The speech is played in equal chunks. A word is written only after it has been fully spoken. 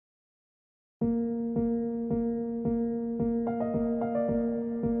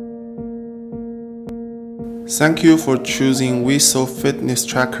Thank you for choosing WESOO Fitness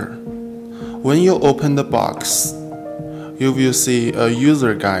Tracker. When you open the box, you will see a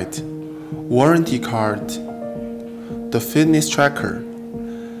user guide, warranty card, the fitness tracker,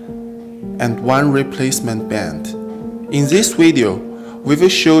 and one replacement band. In this video, we will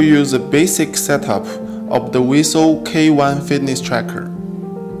show you the basic setup of the WESOO K1 fitness tracker.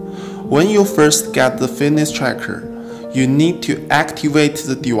 When you first get the fitness tracker, you need to activate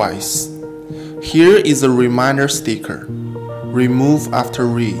the device. Here is a reminder sticker. Remove after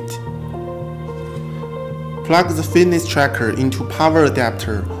read. Plug the fitness tracker into power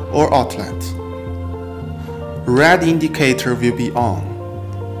adapter or outlet. Red indicator will be on.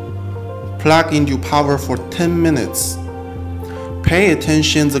 Plug into power for 10 minutes. Pay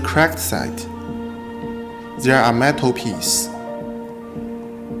attention to the correct side. There are metal pieces.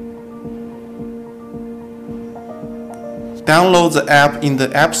 Download the app in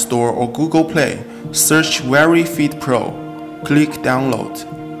the App Store or Google Play. Search WeSoO Pro. Click Download.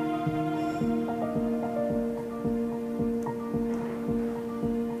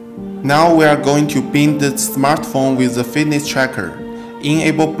 Now we are going to bind the smartphone with the fitness tracker.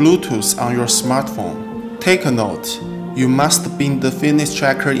 Enable Bluetooth on your smartphone. Take a note, you must bind the fitness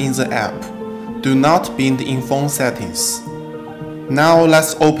tracker in the app. Do not bind in phone settings. Now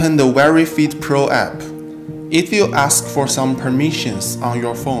let's open the WeSoO Pro app. It will ask for some permissions on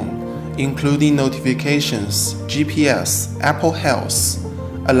your phone, including notifications, GPS, Apple Health.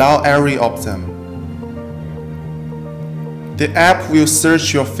 Allow every of them. The app will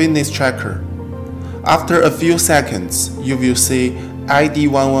search your fitness tracker. After a few seconds, you will see ID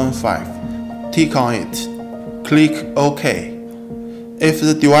 115. Tick on it. Click OK. If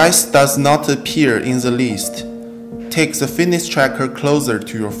the device does not appear in the list, take the fitness tracker closer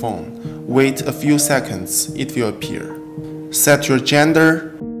to your phone. Wait a few seconds, it will appear. Set your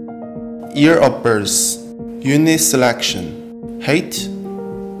gender, year of birth, unit selection, height,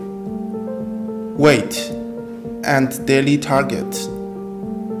 weight, and daily target.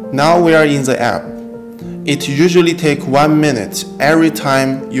 Now we are in the app. It usually takes 1 minute every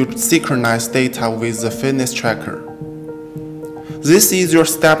time you synchronize data with the fitness tracker. This is your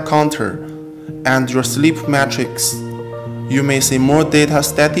step counter and your sleep metrics. You may see more data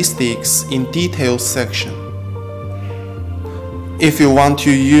statistics in details section. If you want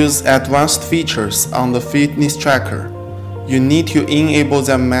to use advanced features on the fitness tracker, you need to enable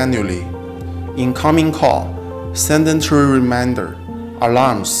them manually. Incoming call, sedentary reminder,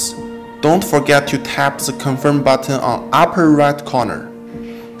 alarms. Don't forget to tap the confirm button on upper right corner,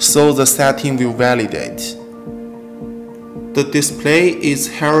 so the setting will validate. The display is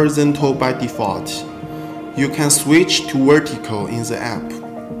horizontal by default. You can switch to vertical in the app.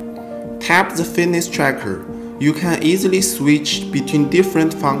 Tap the fitness tracker. You can easily switch between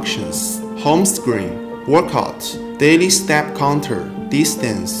different functions: home screen, workout, daily step counter,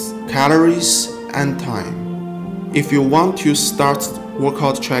 distance, calories, and time. If you want to start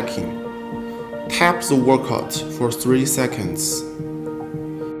workout tracking, tap the workout for 3 seconds.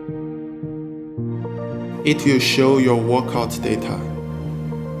 It will show your workout data.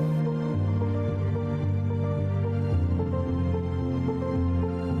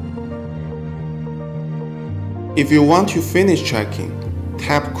 If you want to finish tracking,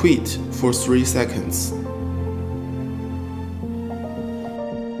 tap Quit for 3 seconds.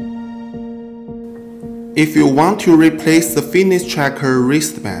 If you want to replace the fitness tracker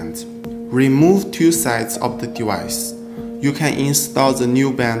wristband, remove 2 sides of the device. You can install the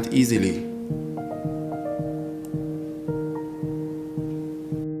new band easily.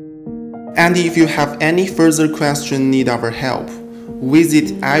 And if you have any further question need our help,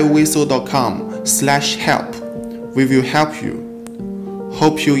 visit iWESOO.com/help. We will help you.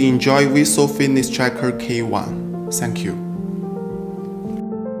 Hope you enjoy WESOO Fitness Tracker K1. Thank you.